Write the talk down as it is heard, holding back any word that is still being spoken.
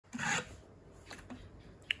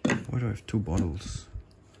Why do I have 2 bottles?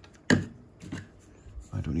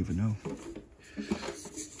 I don't even know.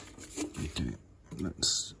 Okay,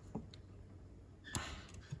 let's...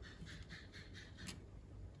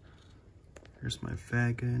 Here's my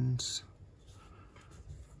vegans.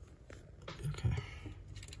 Okay.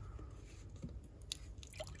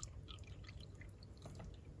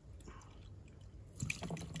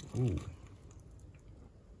 Ooh.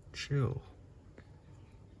 Chill.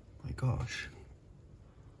 My gosh.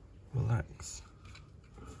 Relax.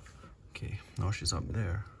 Okay, now she's up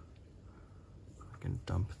there. I can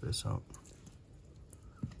dump this out.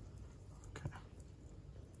 Okay.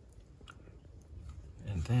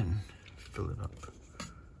 And then fill it up.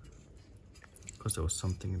 Because there was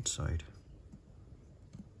something inside.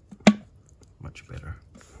 Much better.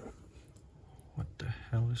 What the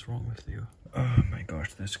hell is wrong with you? Oh my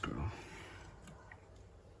gosh, this girl.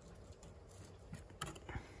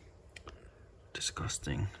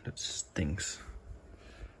 Disgusting. That stinks.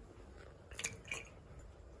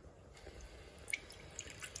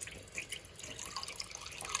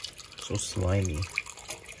 So slimy.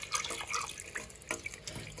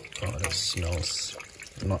 Oh, that smells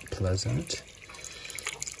not pleasant.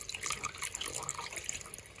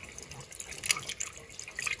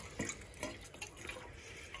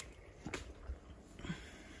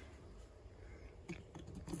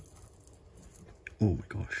 Oh my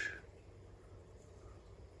gosh.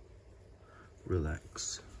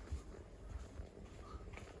 Relax.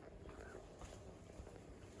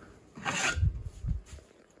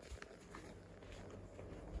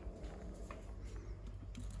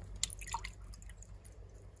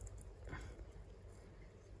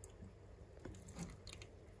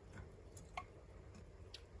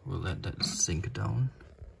 We'll let that sink down.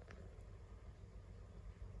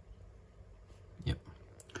 Yep.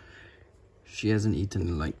 She hasn't eaten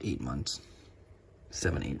in like 8 months.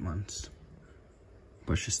 7-8 months.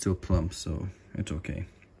 But she's still plump, so it's okay.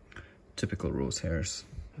 Typical rose hairs.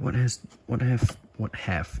 What have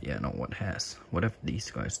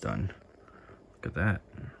these guys done? Look at that.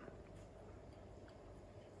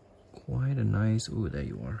 Quite a nice, ooh, there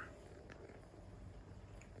you are.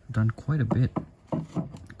 Done quite a bit.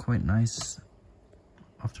 Quite nice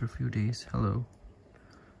after a few days. Hello.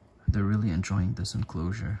 They're really enjoying this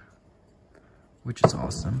enclosure, which is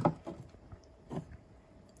awesome.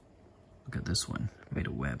 Look at this one, made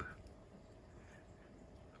a web.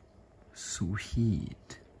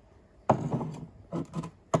 Sweet.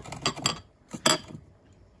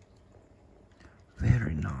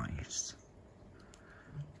 Very nice.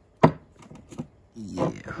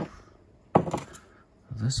 Yeah.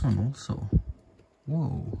 This one also.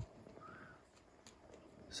 Whoa.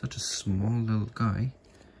 Such a small little guy.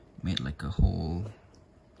 Made like a whole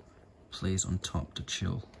place on top to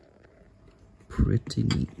chill. Pretty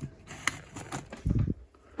neat.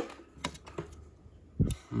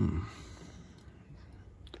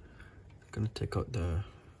 Gonna take out the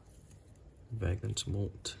vegan's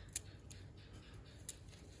molt.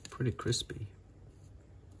 Pretty crispy.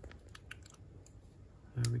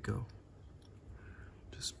 There we go.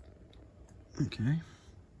 Just okay.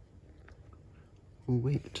 Oh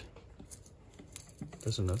wait,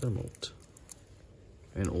 there's another molt,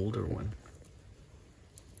 an older one.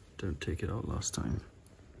 Didn't take it out last time.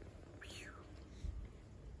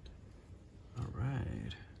 All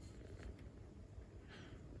right.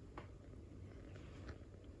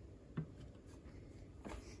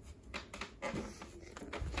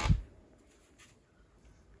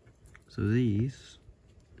 So these,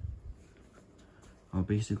 I'll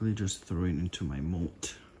basically just throw it into my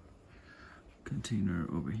molt container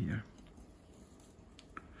over here.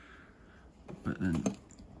 But then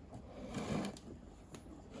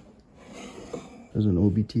there's an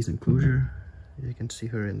OBT's enclosure. You can see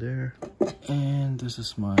her in there. And this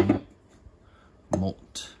is my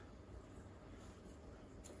molt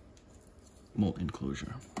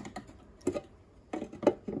enclosure.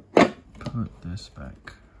 Put this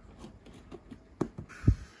back.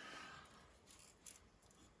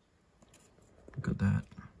 Look at that.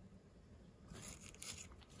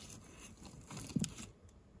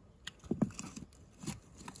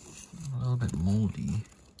 A little bit moldy.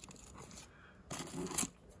 I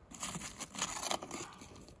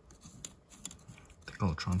think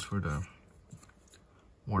I'll transfer the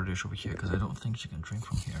water dish over here because I don't think she can drink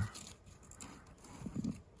from here.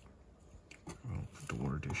 I'll put the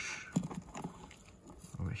water dish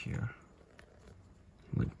over here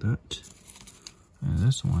like that. And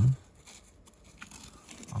this one,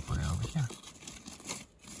 I'll put it over here.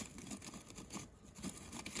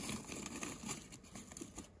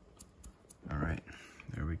 All right,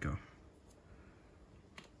 there we go.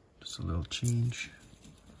 Just a little change.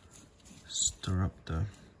 Stir up the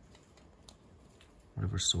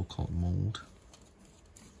whatever so-called mold.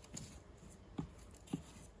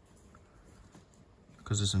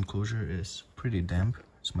 Because this enclosure is pretty damp,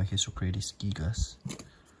 it's my Hisocrates gigas.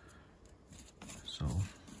 So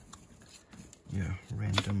yeah,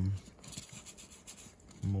 random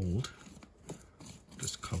mold.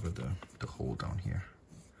 Just cover the hole down here.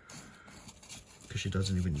 Because she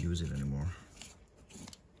doesn't even use it anymore.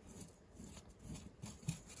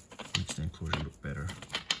 Makes the enclosure look better.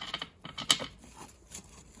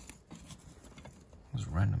 Those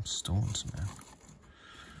random stones, man.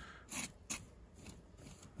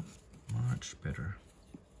 Much better.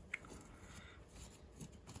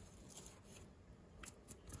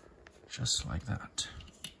 Just like that.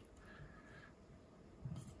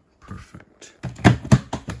 Perfect.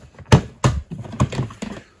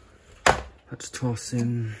 Let's toss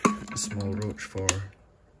in a small roach for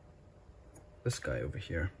this guy over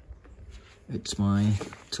here. It's my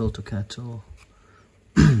Tiltocato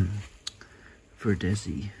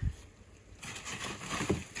Verdesi.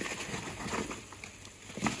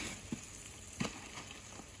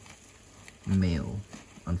 Male,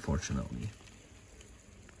 unfortunately.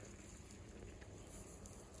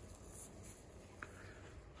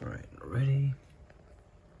 Alright, ready?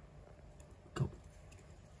 Go.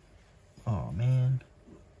 Oh man.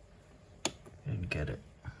 Didn't get it.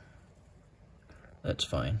 That's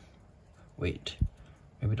fine. Wait.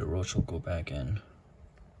 Maybe the roach will go back in.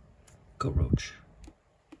 Go, roach.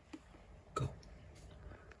 Go.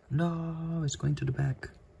 No, it's going to the back.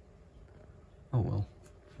 Oh well.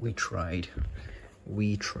 We tried.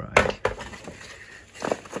 We tried.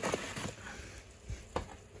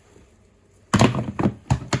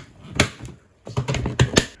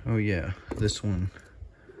 Oh yeah, this one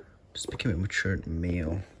just became a matured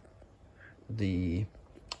male. The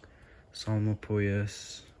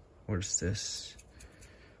Salmopoeus, what is this?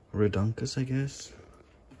 Reduncus, I guess.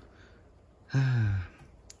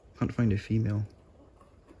 Can't find a female.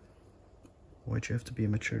 Why'd you have to be a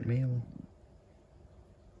matured male?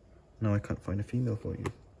 No, I can't find a female for you.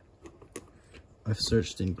 I've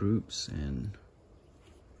searched in groups and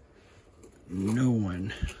no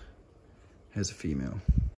one has a female.